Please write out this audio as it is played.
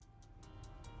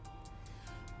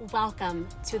Welcome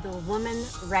to the Woman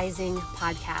Rising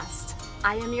podcast.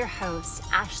 I am your host,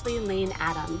 Ashley Lane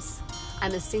Adams.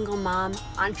 I'm a single mom,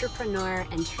 entrepreneur,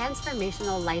 and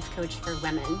transformational life coach for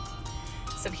women.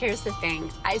 So here's the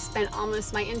thing. I spent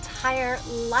almost my entire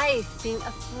life being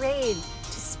afraid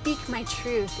to speak my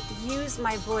truth, use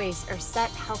my voice, or set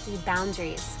healthy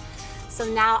boundaries. So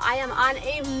now I am on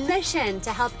a mission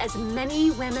to help as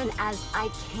many women as I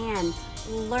can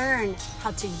learn how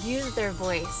to use their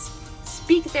voice,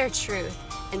 speak their truth,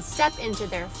 and step into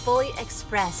their fully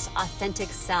expressed, authentic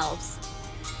selves.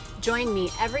 Join me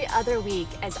every other week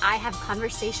as I have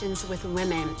conversations with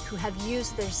women who have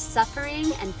used their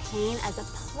suffering and pain as a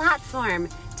platform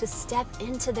to step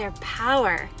into their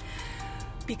power.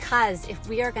 Because if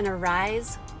we are going to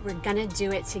rise, we're going to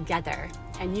do it together.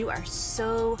 And you are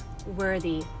so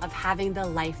worthy of having the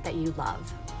life that you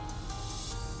love.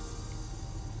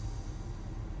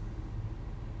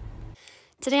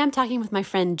 Today I'm talking with my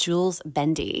friend Juls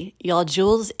Bindi. Y'all,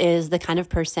 Juls is the kind of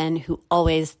person who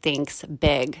always thinks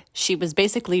big. She was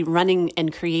basically running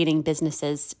and creating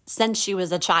businesses since she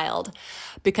was a child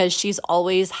because she's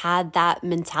always had that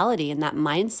mentality and that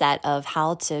mindset of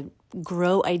how to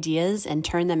grow ideas and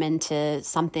turn them into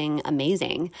something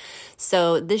amazing.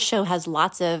 So this show has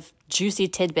lots of juicy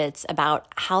tidbits about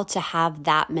how to have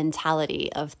that mentality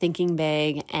of thinking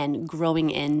big and growing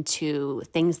into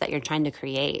things that you're trying to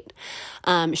create.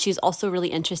 She's also really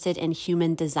interested in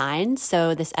human design.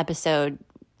 So this episode,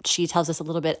 she tells us a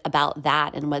little bit about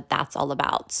that and what that's all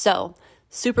about. So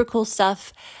super cool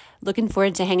stuff. Looking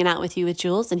forward to hanging out with you with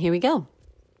Juls. And here we go.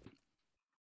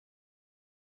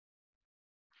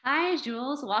 Hi,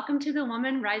 Juls. Welcome to the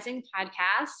Woman Rising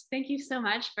podcast. Thank you so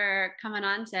much for coming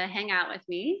on to hang out with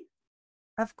me.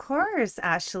 Of course,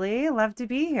 Ashley. Love to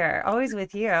be here. Always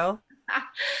with you.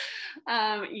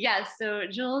 Yes, so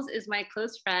Juls is my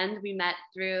close friend. We met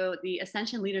through the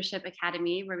Ascension Leadership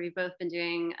Academy, where we've both been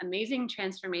doing amazing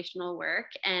transformational work.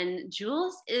 And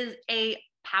Juls is a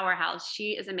powerhouse.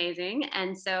 She is amazing.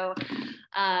 And so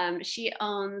she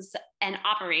owns and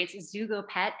operates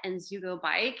ZuGoPet and ZuGo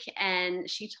Bike. And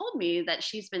she told me that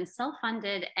she's been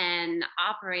self-funded and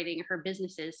operating her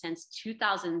businesses since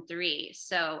 2003.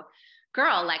 So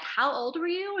girl, like how old were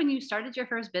you when you started your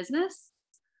first business?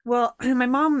 Well, my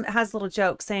mom has a little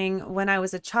joke saying when I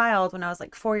was a child, when I was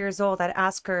like 4 years old, I'd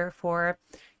ask her for,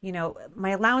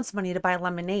 my allowance money to buy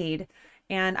lemonade.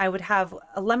 And I would have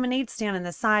a lemonade stand on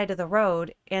the side of the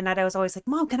road. And I was always like,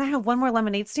 Mom, can I have one more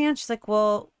lemonade stand? She's like,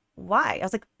 well, why? I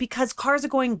was like, because cars are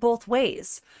going both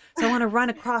ways. So I want to run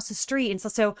across the street. And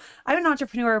so I'm an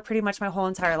entrepreneur pretty much my whole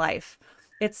entire life.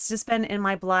 It's just been in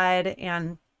my blood.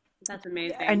 And That's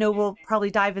amazing. I know we'll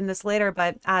probably dive in this later,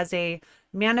 but as a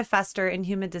manifester in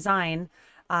human design,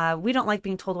 we don't like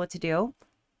being told what to do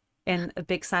in a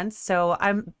big sense. So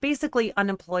I'm basically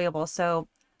unemployable. So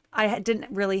I didn't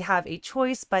really have a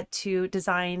choice but to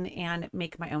design and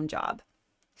make my own job.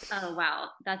 Oh, wow.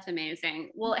 That's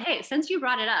amazing. Well, hey, since you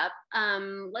brought it up,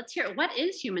 let's hear what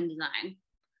is human design?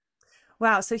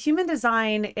 Wow. So human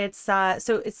design, it's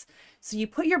so you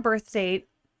put your birth date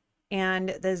and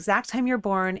the exact time you're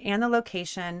born and the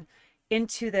location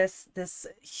into this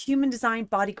human design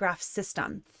body graph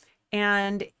system.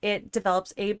 And it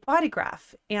develops a body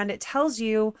graph and it tells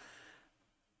you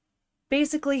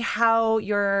basically how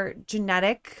your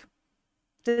genetic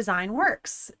design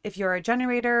works. If you're a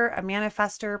generator, a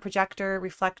manifester, projector,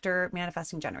 reflector,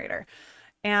 manifesting generator.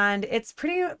 And it's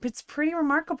pretty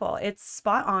remarkable. It's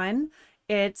spot on.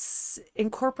 It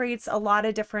incorporates a lot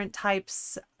of different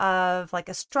types of like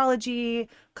astrology,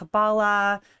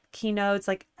 Kabbalah, keynotes,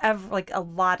 like a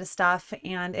lot of stuff.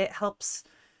 And it helps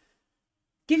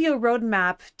give you a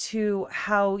roadmap to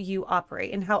how you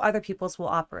operate and how other people's will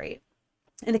operate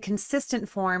in a consistent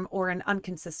form or an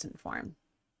inconsistent form.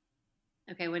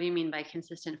 Okay, what do you mean by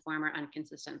consistent form or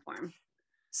inconsistent form?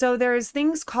 So there's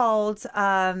things called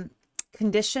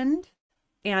conditioned,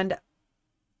 and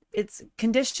it's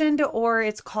conditioned or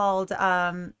it's called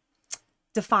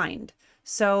defined.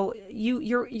 So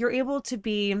you're able to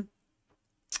be,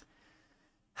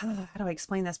 how do I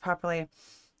explain this properly?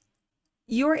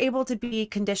 You're able to be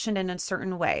conditioned in a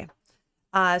certain way.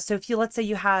 So if let's say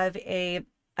you have a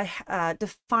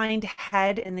defined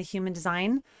head in the human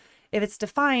design, if it's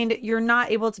defined, you're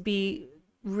not able to be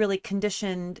really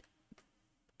conditioned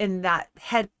in that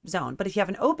head zone. But if you have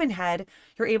an open head,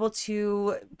 you're able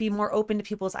to be more open to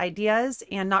people's ideas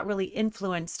and not really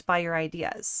influenced by your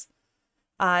ideas.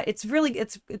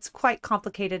 It's quite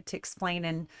complicated to explain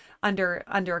in under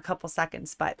a couple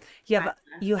seconds, but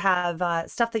you have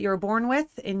stuff that you're born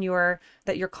with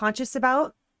that you're conscious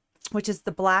about, which is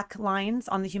the black lines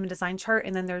on the human design chart.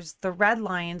 And then there's the red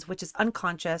lines, which is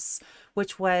unconscious,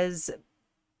 which was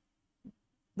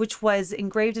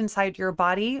engraved inside your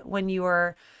body when you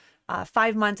were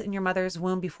 5 months in your mother's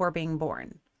womb before being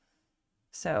born.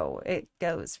 So it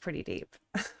goes pretty deep.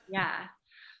 Yeah.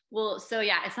 Well, so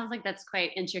yeah, it sounds like that's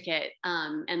quite intricate,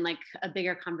 and like a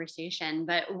bigger conversation.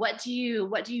 But what do you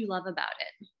love about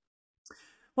it?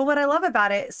 Well, what I love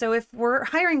about it, so if we're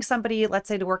hiring somebody, let's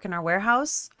say to work in our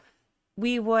warehouse,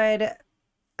 we would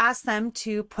ask them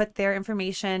to put their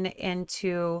information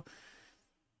into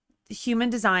the human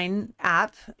design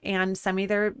app and send me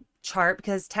their chart,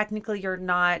 because technically you're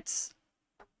not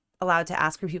allowed to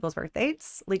ask for people's birth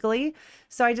dates legally.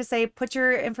 So I just say, put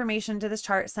your information to this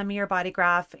chart, send me your body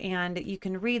graph, and you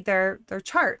can read their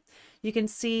chart. You can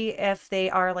see if they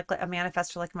are like a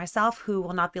manifestor like myself, who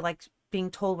will not be like being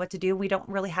told what to do. We don't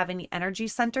really have any energy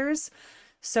centers.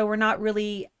 So we're not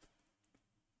really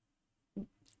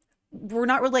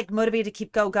like motivated to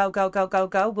keep go, go, go, go, go,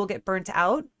 go. We'll get burnt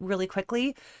out really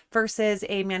quickly versus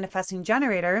a manifesting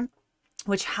generator,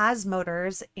 which has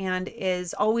motors and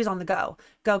is always on the go,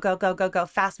 go, go, go, go, go,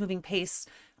 fast moving pace,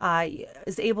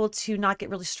 is able to not get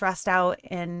really stressed out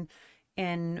in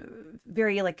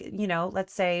very like,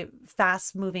 let's say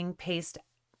fast moving paced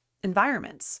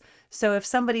environments. So if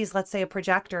somebody's, let's say a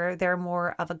projector, they're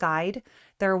more of a guide,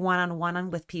 they're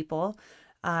one-on-one with people.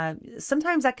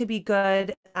 Sometimes that could be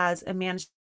good as a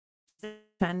management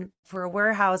for a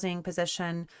warehousing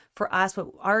position. For us,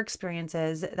 what our experience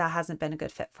is, that hasn't been a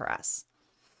good fit for us.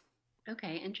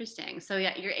 Okay, interesting. So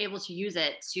yeah, you're able to use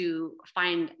it to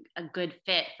find a good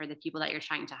fit for the people that you're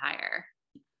trying to hire.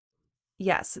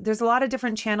 Yes, there's a lot of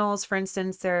different channels. For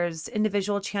instance, there's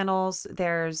individual channels,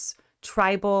 there's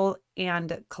tribal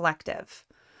and collective.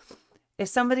 If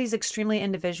somebody's extremely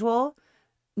individual,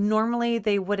 normally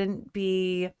they wouldn't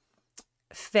be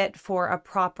fit for a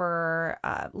proper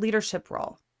leadership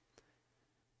role,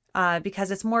 because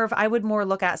it's more of, I would more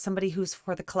look at somebody who's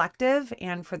for the collective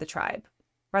and for the tribe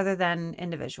rather than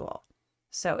individual.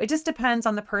 So it just depends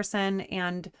on the person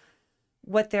and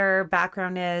what their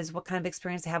background is, what kind of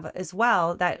experience they have as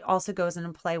well. That also goes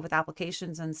into play with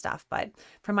applications and stuff. But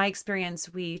from my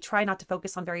experience, we try not to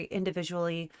focus on very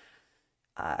individually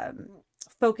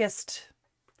focused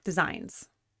designs.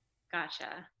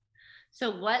 Gotcha.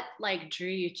 So what like drew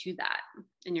you to that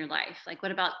in your life? Like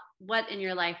what in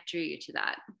your life drew you to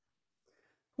that?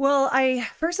 Well, I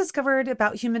first discovered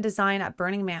about human design at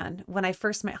Burning Man when I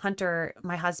first met Hunter,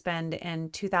 my husband, in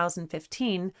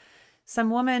 2015. Some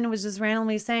woman was just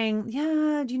randomly saying,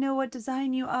 "Yeah, do you know what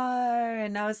design you are?"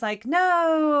 And I was like,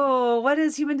 "No, what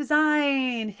is human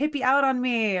design? Hippie out on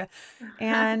me."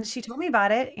 And she told me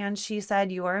about it and she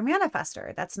said, "You are a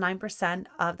manifester. That's 9%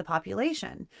 of the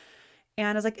population." And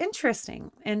I was like,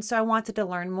 interesting. And so I wanted to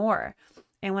learn more.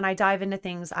 And when I dive into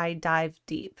things, I dive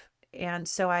deep. And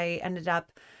so I ended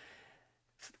up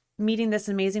meeting this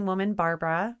amazing woman,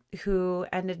 Barbara, who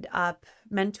ended up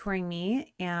mentoring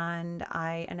me. And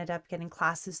I ended up getting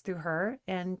classes through her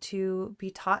and to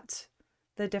be taught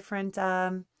the different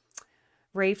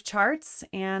rave charts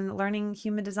and learning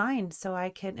human design so I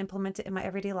can implement it in my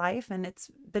everyday life. And it's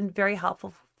been very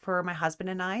helpful for my husband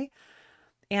and I,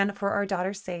 and for our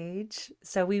daughter Sage.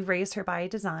 So we raised her by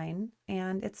design,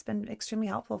 and it's been extremely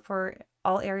helpful for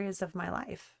all areas of my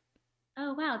life.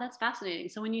 Oh, wow, that's fascinating.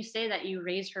 So when you say that you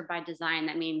raised her by design,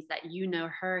 that means that you know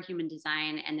her human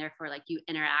design and therefore like you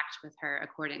interact with her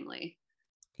accordingly.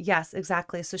 Yes,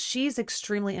 exactly. So she's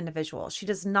extremely individual. She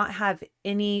does not have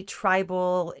any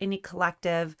tribal, any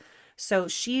collective. So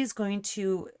she's going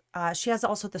to, she has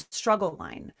also the struggle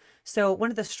line. So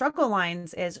one of the struggle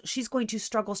lines is she's going to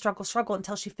struggle, struggle, struggle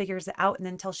until she figures it out. And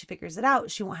then until she figures it out,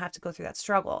 she won't have to go through that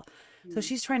struggle. So Mm.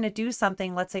 she's trying to do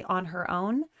something, let's say on her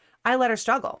own. I let her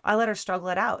struggle. I let her struggle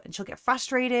it out, and she'll get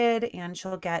frustrated and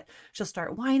she'll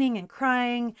start whining and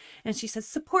crying. And she says,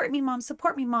 "Support me, mom,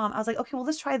 support me, mom." I was like, "Okay, well,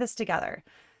 let's try this together."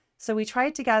 So we try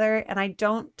it together, and I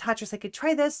don't touch her. So I could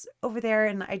try this over there,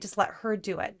 and I just let her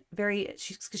do it.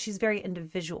 She's very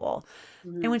individual.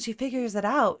 And when Mhm. she figures it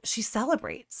out, she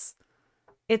celebrates.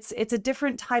 It's a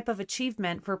different type of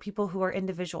achievement for people who are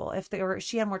individual. If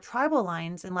she had more tribal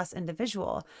lines and less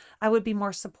individual, I would be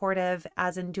more supportive,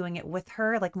 as in doing it with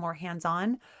her, like more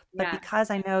hands-on. But Yeah. because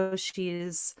I know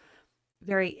she's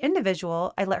very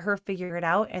individual, I let her figure it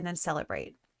out and then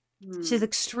celebrate. She's Hmm.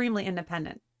 extremely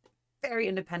independent, very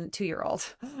independent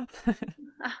 2-year-old.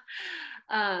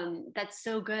 That's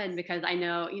so good because I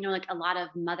know, like a lot of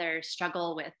mothers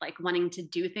struggle with like wanting to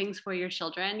do things for your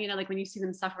children, like when you see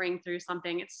them suffering through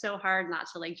something, it's so hard not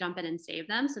to like jump in and save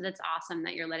them. So that's awesome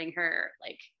that you're letting her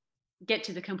like get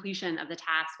to the completion of the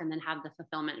task and then have the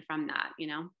fulfillment from that, you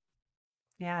know?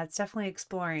 Yeah, it's definitely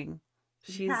exploring.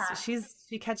 Yeah.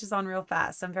 She catches on real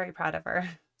fast. I'm very proud of her.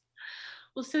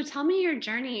 Well, so tell me your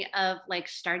journey of like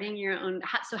starting your own.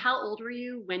 So, how old were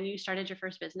you when you started your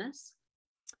first business?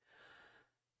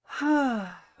 Um,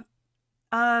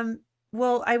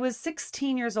 well, I was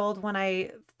 16 years old when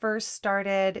I first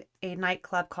started a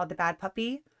nightclub called the Bad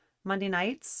Puppy Monday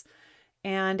nights,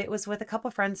 and it was with a couple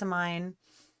friends of mine.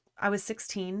 I was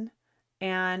 16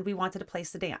 and we wanted a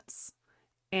place to dance.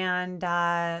 And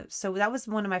so that was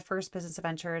one of my first business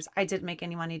ventures. I didn't make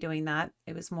any money doing that.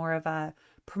 It was more of a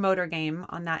promoter game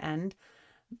on that end.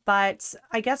 But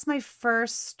I guess my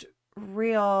first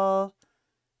real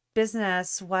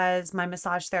business was my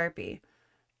massage therapy,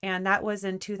 and that was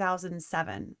in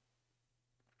 2007.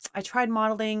 I tried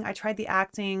modeling, I tried the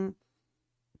acting.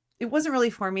 It wasn't really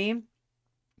for me.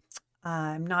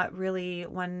 I'm not really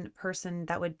one person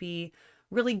that would be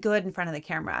really good in front of the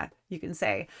camera, you can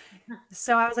say.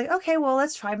 So I was like, okay, well,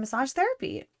 let's try massage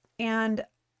therapy. And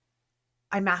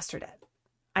I mastered it.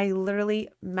 I literally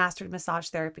mastered massage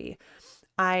therapy.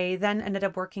 I then ended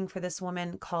up working for this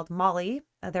woman called Molly.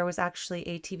 There was actually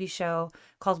a TV show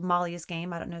called Molly's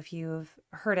Game. I don't know if you've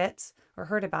heard it or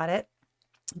heard about it,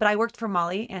 but I worked for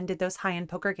Molly and did those high-end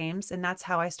poker games, and that's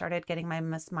how I started getting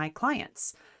my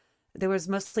clients. There was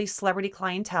mostly celebrity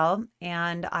clientele,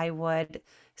 and I would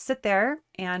sit there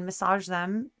and massage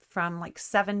them from like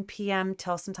 7 p.m.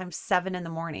 till sometimes 7 in the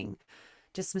morning,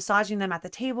 just massaging them at the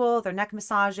table, their neck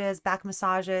massages, back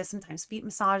massages, sometimes feet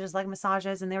massages, leg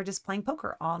massages, and they were just playing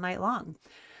poker all night long.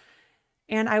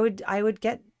 And I would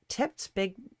get tipped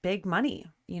big money.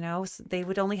 So they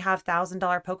would only have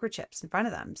 $1,000 poker chips in front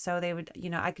of them. So they would,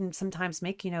 I can sometimes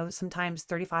make, sometimes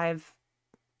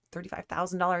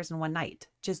 $35,000 in one night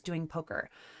just doing poker.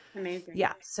 Amazing.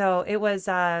 Yeah. So it was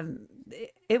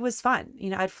fun.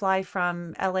 I'd fly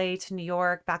from LA to New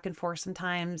York back and forth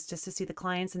sometimes just to see the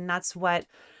clients. And that's what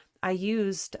I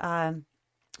used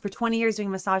for 20 years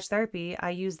doing massage therapy.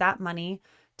 I used that money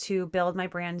to build my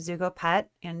brand ZuGoPet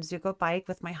and ZuGo Bike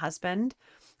with my husband.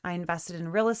 I invested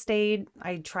in real estate.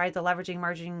 I tried the leveraging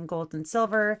margin gold and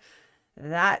silver.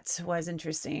 That was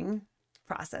interesting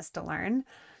process to learn.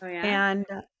 Oh, yeah. And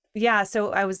yeah,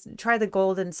 so I was try the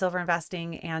gold and silver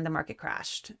investing, and the market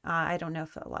crashed. I don't know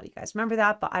if a lot of you guys remember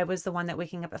that, but I was the one that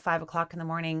waking up at 5 o'clock in the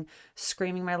morning,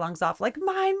 screaming my lungs off, like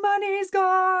my money's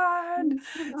gone.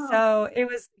 Oh, So it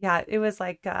was, yeah, it was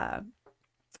like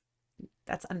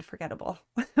that's unforgettable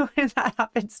when that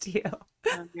happens to you.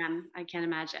 oh man, I can't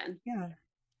imagine. Yeah.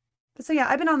 But so yeah,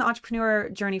 I've been on the entrepreneur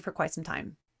journey for quite some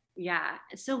time. Yeah.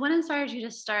 So, what inspired you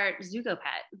to start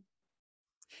ZuGoPet?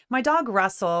 My dog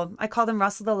Russell, I called him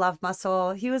Russell the Love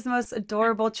Muscle. He was the most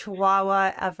adorable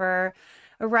Chihuahua ever,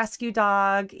 a rescue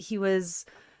dog. He was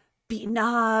beaten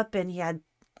up and he had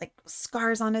like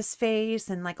scars on his face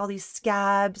and like all these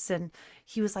scabs, and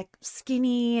he was like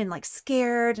skinny and like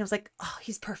scared. And I was like, oh,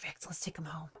 he's perfect. Let's take him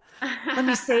home. Let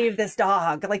me save this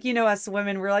dog. Like, us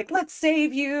women, we're like, let's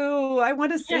save you. I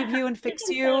want to save Yeah. you and fix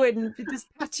you and just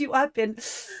pat you up and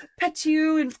pet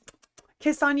you and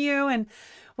kiss on you. And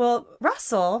well,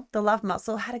 Russell, the love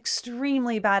muscle, had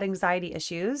extremely bad anxiety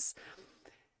issues.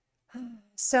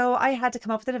 So I had to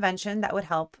come up with an invention that would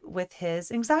help with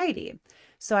his anxiety.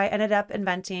 So I ended up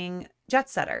inventing Jet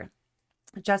Setter.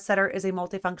 Jet Setter is a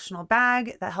multifunctional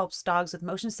bag that helps dogs with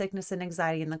motion sickness and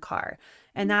anxiety in the car.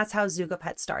 And that's how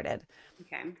ZuGoPet started.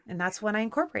 Okay. And that's when I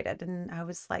incorporated. And I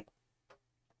was like,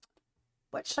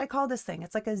 what should I call this thing?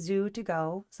 It's like a zoo to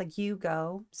go. It's like you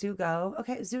go, zoo go.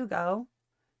 Okay, ZuGo.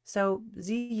 So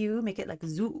ZU, make it like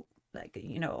zoo, like,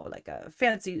 like a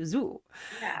fancy zoo.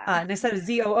 Yeah. And instead of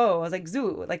ZOO, I was like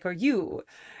zoo, like, or you.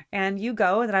 And you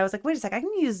go. And then I was like, wait a sec, I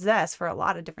can use this for a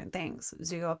lot of different things.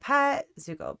 ZuGo Pet,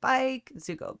 ZuGo Bike,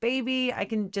 ZuGo Baby. I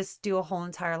can just do a whole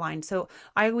entire line. So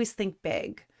I always think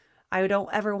big. I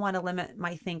don't ever want to limit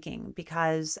my thinking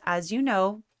because, as you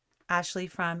know, Ashley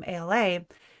from ALA,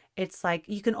 it's like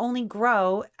you can only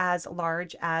grow as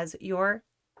large as your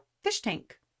fish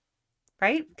tank,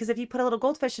 right? Because if you put a little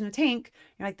goldfish in a tank,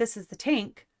 you're like, this is the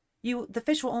tank. The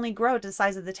fish will only grow to the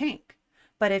size of the tank.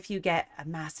 But if you get a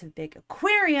massive big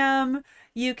aquarium,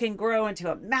 you can grow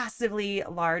into a massively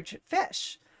large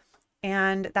fish.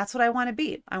 And that's what I want to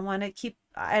be. I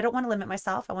don't want to limit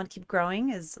myself. I want to keep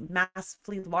growing as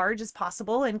massively large as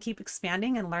possible and keep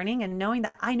expanding and learning and knowing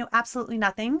that I know absolutely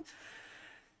nothing.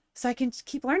 So I can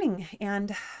keep learning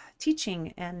and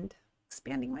teaching and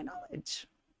expanding my knowledge,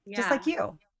 just Yeah. like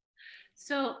you.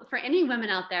 So, for any women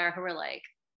out there who are like,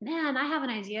 Man, I have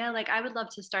an idea. Like, I would love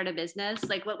to start a business.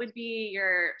 Like, what would be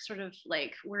your sort of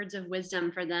like words of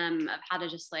wisdom for them of how to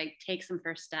just like take some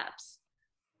first steps?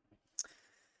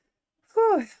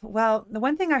 Whew. Well, the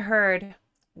one thing I heard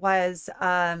was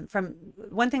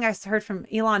one thing I heard from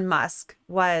Elon Musk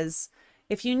was,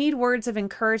 if you need words of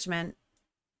encouragement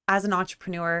as an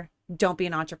entrepreneur, don't be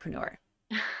an entrepreneur.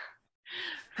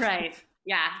 Right.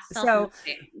 Yeah. So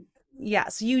Self-motivating. yeah,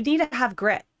 so you need to have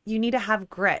grit. You need to have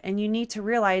grit, and you need to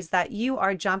realize that you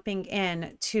are jumping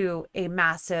in to a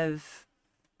massive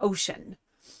ocean,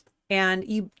 and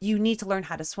you need to learn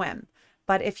how to swim.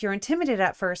 But if you're intimidated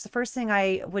at first, the first thing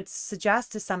I would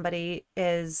suggest to somebody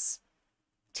is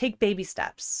take baby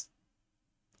steps.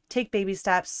 Take baby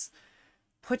steps.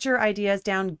 Put your ideas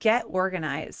down, get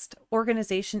organized.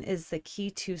 Organization is the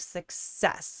key to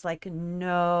success. Like,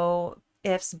 no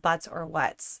ifs, buts, or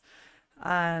whats.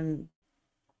 Um,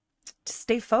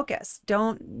 stay focused.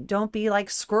 Don't be like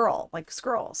squirrel,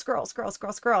 scroll.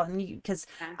 And you, because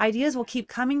Yeah. ideas will keep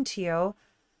coming to you.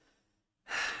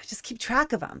 Just keep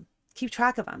track of them. Keep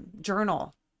track of them.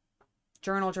 Journal.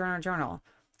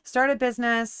 Start a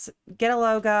business, get a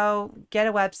logo, get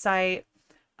a website.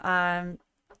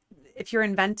 If you're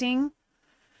inventing,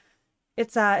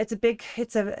 that's a big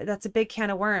can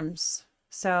of worms.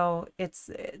 So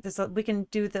we can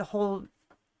do the whole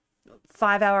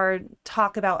 5-hour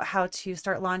talk about how to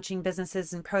start launching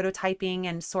businesses and prototyping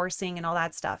and sourcing and all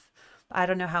that stuff. I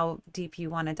don't know how deep you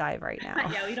want to dive right now.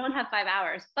 Yeah, we don't have 5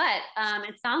 hours, but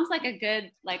it sounds like a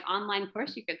good like online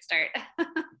course you could start.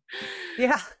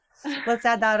 Yeah, let's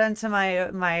add that onto my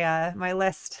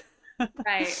list.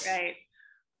 Right, right.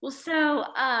 Well, so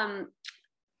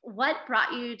what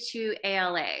brought you to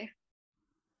ALA?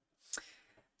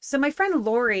 So my friend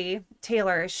Lori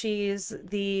Taylor, she's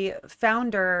the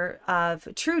founder of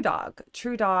True Dog.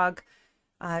 True Dog,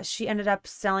 she ended up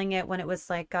selling it when it was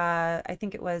like I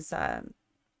think it was I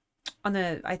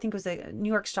think it was a New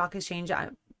York Stock Exchange.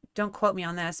 Don't quote me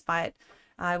on this, but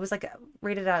it was like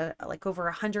rated at like over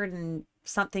 100 and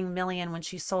something million when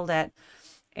she sold it.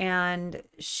 And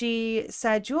she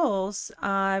said, Jules,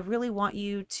 I really want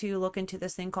you to look into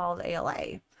this thing called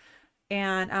ALA.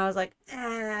 And I was like, no,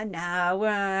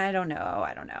 I don't know.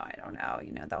 I don't know.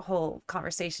 You know, the whole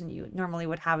conversation you normally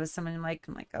would have with someone like,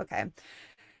 I'm like, okay.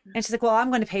 And she's like, well, I'm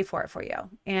going to pay for it for you.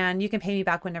 And you can pay me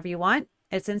back whenever you want.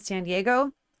 It's in San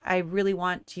Diego. I really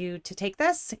want you to take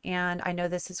this. And I know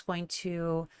this is going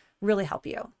to really help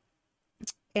you.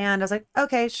 And I was like,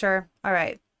 okay, sure. All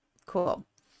right, cool.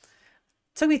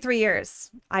 Took me 3 years.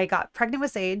 I got pregnant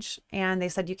with Sage, and they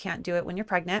said you can't do it when you're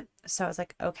pregnant. So I was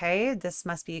like, okay, this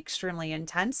must be extremely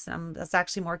intense. That's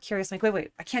actually more curious. I'm like,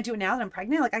 wait, I can't do it now that I'm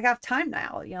pregnant. Like, I got time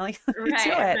now, you know, like let me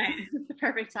do Right, it. right. The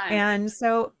perfect time. And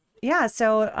so yeah,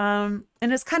 and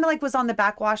it's kind of like was on the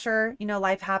backwasher, you know,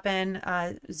 life happened.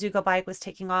 ZuGo bike was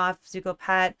taking off,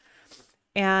 ZuGoPet,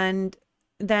 and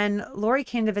then Lori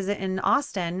came to visit in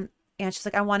Austin, and she's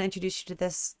like, I want to introduce you to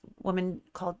this woman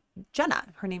called Jenna.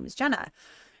 Her name is Jenna. I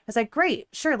was like, great,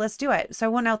 sure, let's do it. So I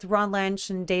went out with Ron Lynch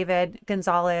and David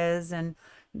Gonzalez and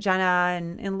Jenna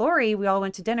and Lori. We all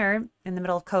went to dinner in the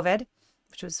middle of COVID,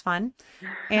 which was fun.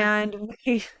 And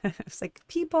it was like,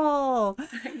 people.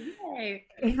 Yay.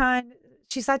 And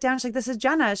she sat down. She's like, this is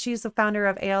Jenna. She's the founder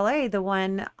of ALA,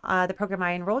 the program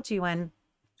I enrolled you in.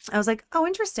 I was like, oh,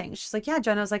 interesting. She's like, yeah,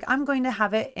 Jenna. I was like, I'm going to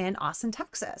have it in Austin,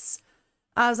 Texas.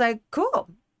 I was like, cool.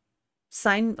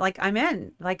 Sign, like, I'm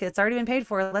in. Like, it's already been paid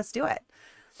for. Let's do it.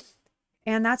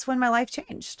 And that's when my life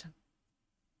changed.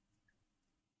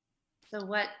 So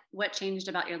what changed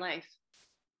about your life?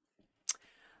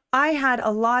 I had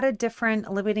a lot of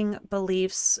different limiting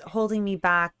beliefs holding me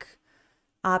back,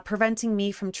 preventing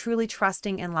me from truly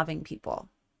trusting and loving people.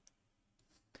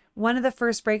 One of the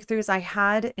first breakthroughs I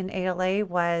had in ALA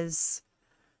was,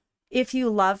 if you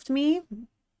loved me,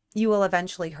 you will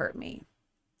eventually hurt me.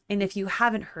 And if you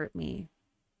haven't hurt me,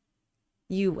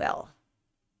 you will.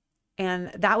 And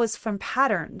that was from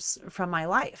patterns from my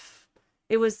life.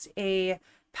 It was a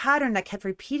pattern that kept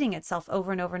repeating itself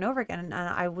over and over and over again. And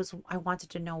I wanted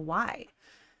to know why.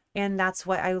 And that's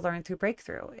what I learned through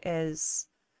breakthrough is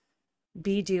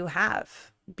be, do,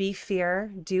 have. Be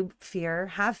fear, do fear,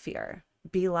 have fear.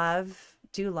 Be love,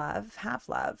 do love, have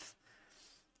love.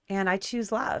 And I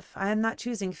choose love. I am not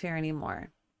choosing fear anymore.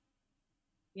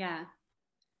 Yeah.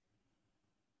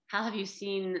 How have you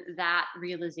seen that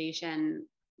realization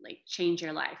like change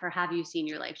your life, or have you seen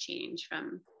your life change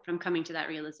from coming to that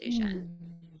realization?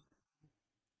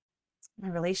 My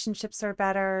relationships are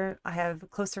better. I have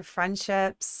closer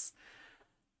friendships.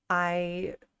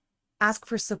 I ask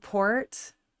for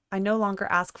support. I no longer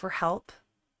ask for help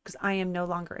because I am no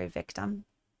longer a victim.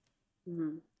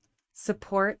 Mm-hmm.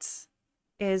 Support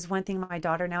is one thing my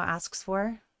daughter now asks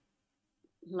for.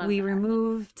 Love We that.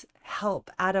 removed help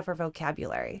out of our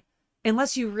vocabulary.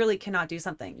 Unless you really cannot do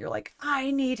something, you're like,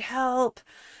 I need help.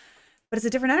 But it's a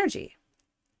different energy.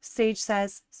 Sage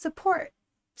says, support,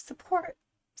 support,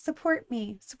 support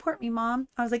me, mom.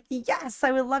 I was like, yes,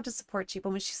 I would love to support you.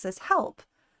 But when she says help,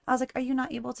 I was like, are you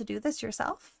not able to do this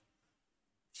yourself?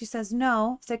 She says,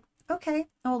 no. It's like, okay,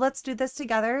 well, let's do this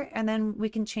together. And then we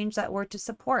can change that word to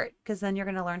support because then you're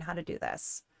going to learn how to do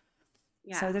this.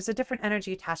 So Yeah. there's a different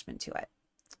energy attachment to it.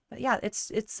 But yeah,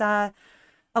 it's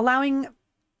allowing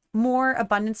more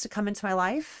abundance to come into my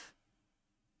life,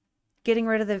 getting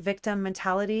rid of the victim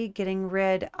mentality, getting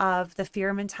rid of the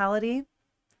fear mentality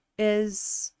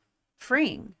is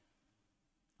freeing.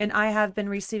 And I have been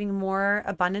receiving more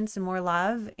abundance and more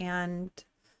love and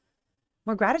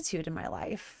more gratitude in my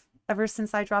life ever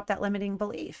since I dropped that limiting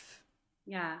belief.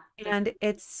 Yeah. And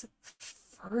it's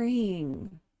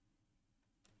freeing.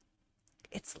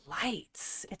 It's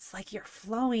light. It's like you're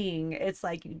flowing. It's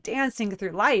like you dancing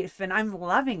through life, and I'm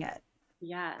loving it. I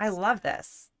Yes. love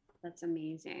this. That's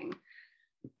amazing.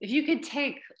 If you could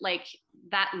take like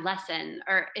that lesson,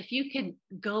 or if you could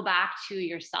go back to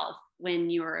yourself when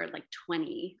you were like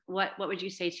 20, what would you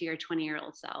say to your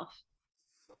 20-year-old self?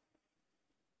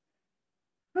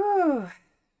 Whew.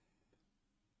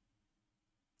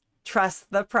 Trust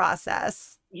the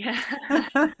process. Yeah.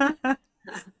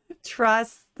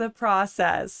 Trust the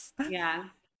process. Yeah.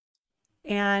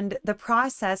 And the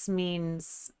process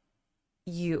means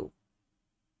you.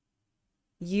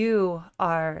 You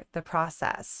are the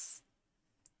process.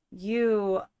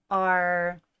 You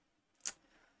are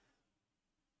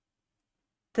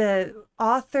the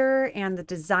author and the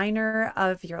designer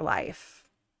of your life.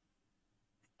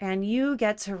 And you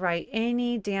get to write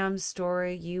any damn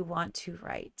story you want to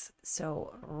write.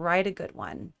 So write a good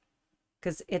one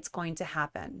because it's going to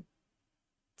happen.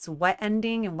 So what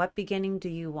ending and what beginning do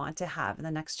you want to have in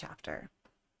the next chapter?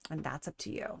 And that's up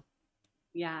to you.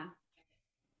 Yeah.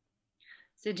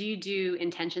 So do you do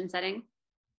intention setting?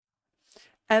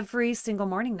 Every single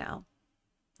morning now.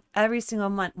 Every single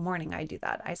morning I do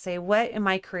that. I say, what am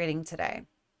I creating today?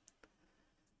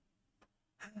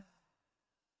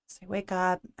 So I wake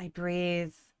up, I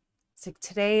breathe. It's like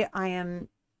today I am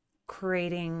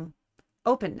creating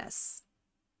openness.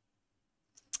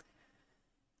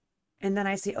 And then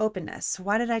I say openness.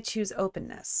 Why did I choose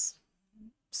openness?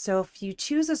 So if you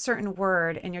choose a certain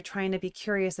word and you're trying to be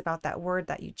curious about that word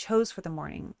that you chose for the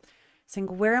morning,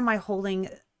 saying, where am I holding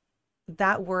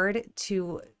that word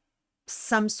to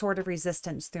some sort of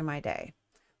resistance through my day?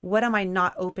 What am I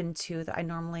not open to that I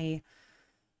normally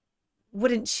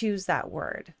wouldn't choose that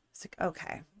word? It's like,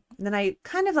 okay. And then I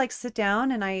kind of like sit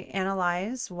down and I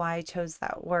analyze why I chose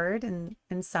that word in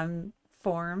some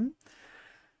form.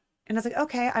 And I was like,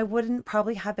 okay, I wouldn't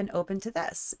probably have been open to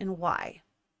this and why.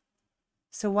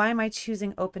 So why am I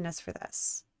choosing openness for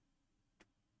this?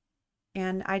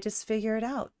 And I just figure it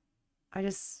out. I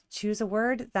just choose a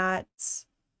word that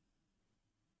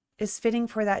is fitting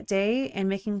for that day and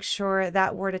making sure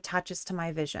that word attaches to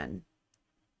my vision.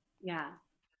 Yeah.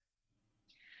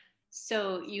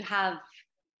 So you have,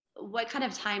 what kind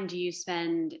of time do you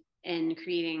spend in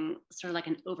creating sort of like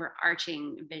an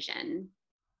overarching vision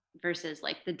versus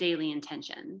like the daily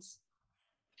intentions?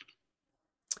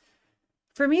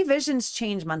 For me, visions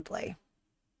change monthly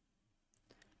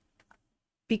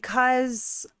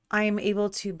because I'm able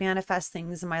to manifest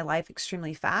things in my life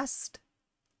extremely fast.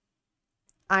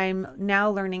 I'm now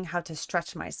learning how to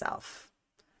stretch myself.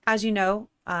 As you know,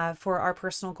 for our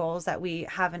personal goals that we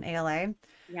have in ALA,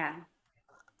 Yeah.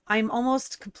 I'm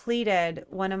almost completed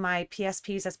one of my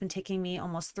PSPs that's been taking me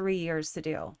almost 3 years to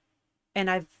do. And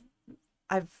I've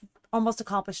almost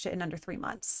accomplished it in under 3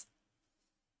 months.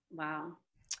 Wow.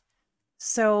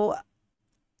 So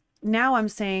now I'm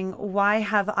saying, why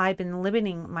have I been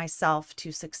limiting myself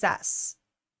to success?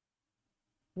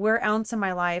 Where else in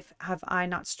my life have I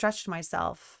not stretched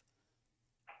myself?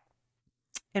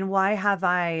 And why have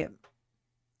I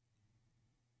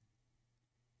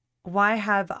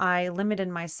limited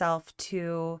myself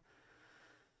to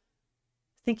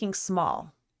thinking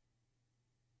small?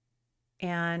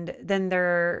 And then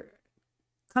there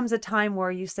comes a time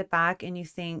where you sit back and you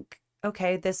think,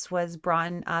 okay, this was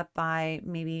brought up by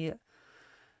maybe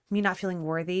me not feeling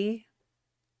worthy,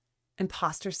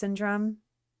 imposter syndrome,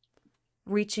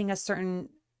 reaching a certain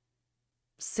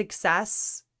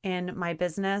success in my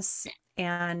business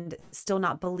and still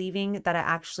not believing that it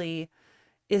actually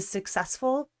is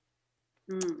successful.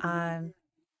 Mm-hmm. Um,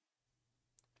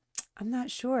 I'm not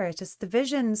sure. It's just the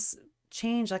visions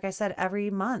change, like I said,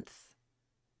 every month.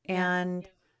 Yeah. And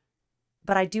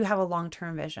but I do have a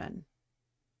long-term vision.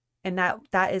 And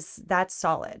that's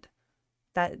solid.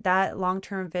 That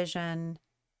long-term vision,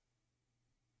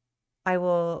 I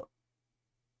will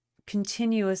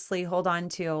continuously hold on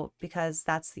to because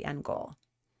that's the end goal.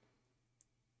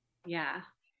 Yeah.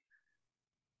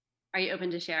 Are you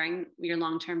open to sharing your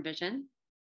long-term vision?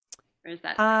 Or is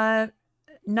that?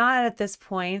 Not at this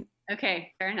point.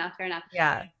 Okay, fair enough, fair enough.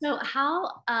 Yeah. So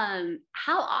how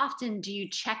often do you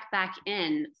check back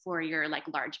in for your like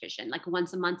large vision? Like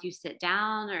once a month you sit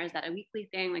down, or is that a weekly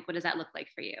thing? Like what does that look like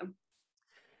for you?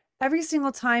 Every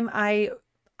single time I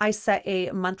set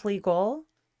a monthly goal.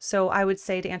 So I would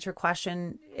say, to answer your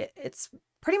question, it's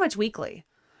pretty much weekly.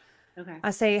 Okay.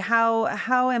 I say,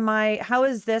 how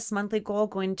is this monthly goal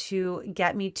going to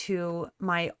get me to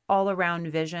my all around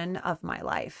vision of my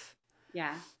life?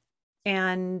 Yeah.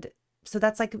 And so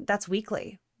that's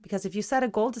weekly, because if you set a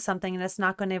goal to something and it's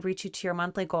not going to reach you to your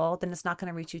monthly goal, then it's not going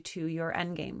to reach you to your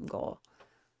end game goal.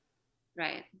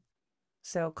 Right.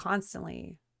 So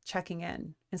constantly checking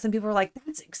in. And some people are like,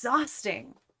 that's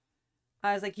exhausting.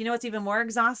 I was like, you know what's even more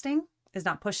exhausting is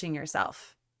not pushing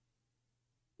yourself.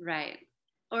 Right.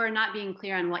 Or not being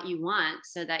clear on what you want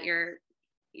so that you're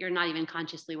not even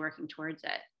consciously working towards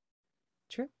it.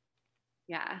 True.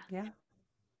 Yeah. Yeah.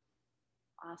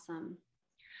 Awesome.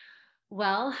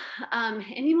 Well,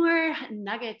 any more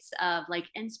nuggets of like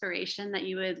inspiration that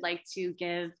you would like to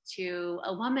give to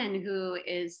a woman who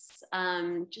is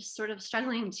just sort of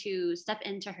struggling to step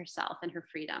into herself and her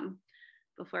freedom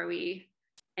before we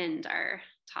end our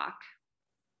talk?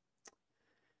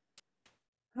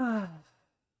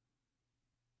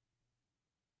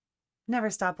 Never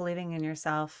stop believing in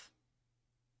yourself.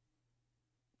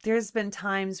 There's been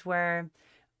times where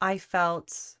I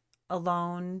felt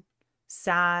alone,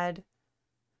 sad,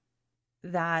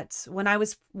 that when I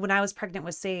was pregnant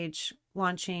with Sage,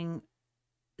 launching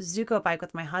ZuGo Bike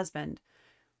with my husband,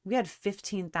 we had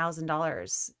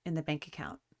 $15,000 in the bank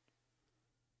account.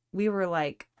 We were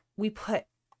like, we put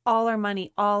all our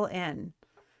money all in,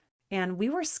 and we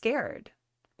were scared,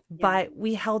 but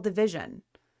we held the vision.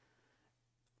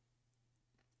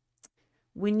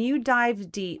 When you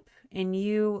dive deep and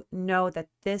you know that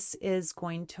this is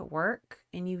going to work,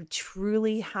 and you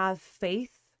truly have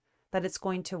faith that it's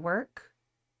going to work,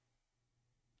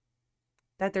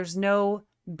 that there's no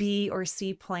B or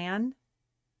C plan,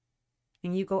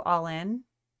 and you go all in,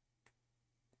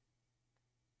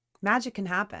 magic can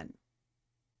happen.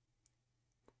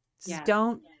 Just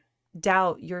don't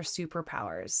doubt your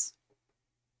superpowers.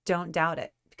 Don't doubt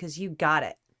it, because you got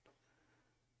it.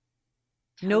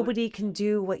 Nobody can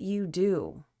do what you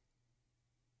do.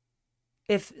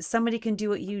 If somebody can do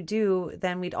what you do,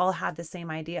 then we'd all have the same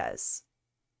ideas.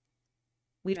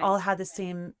 We'd all have the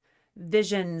same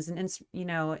visions and,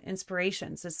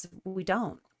 inspirations. We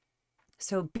don't.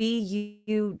 So be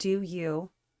you, do you,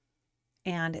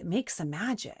 and make some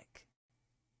magic.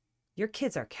 Your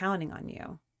kids are counting on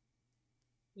you.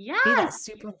 Yeah. Be that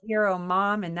superhero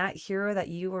mom and that hero that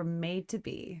you were made to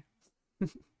be.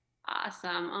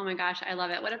 Awesome. Oh my gosh, I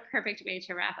love it. What a perfect way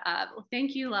to wrap up. Well,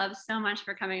 thank you, love, so much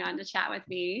for coming on to chat with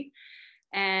me.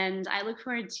 And I look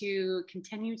forward to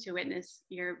continue to witness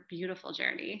your beautiful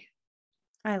journey.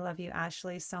 I love you,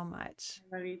 Ashley, so much.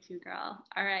 I love you too, girl.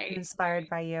 All right. I'm inspired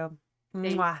by you.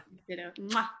 Mwah.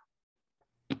 Mwah.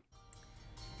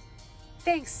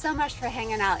 Thanks so much for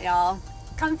hanging out, y'all.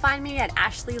 Come find me at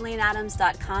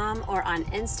ashleylaneadams.com or on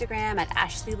Instagram at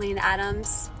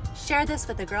ashleylaneadams. Share this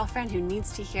with a girlfriend who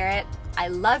needs to hear it. I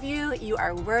love you. You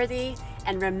are worthy.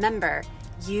 And remember,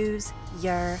 use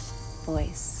your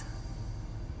voice.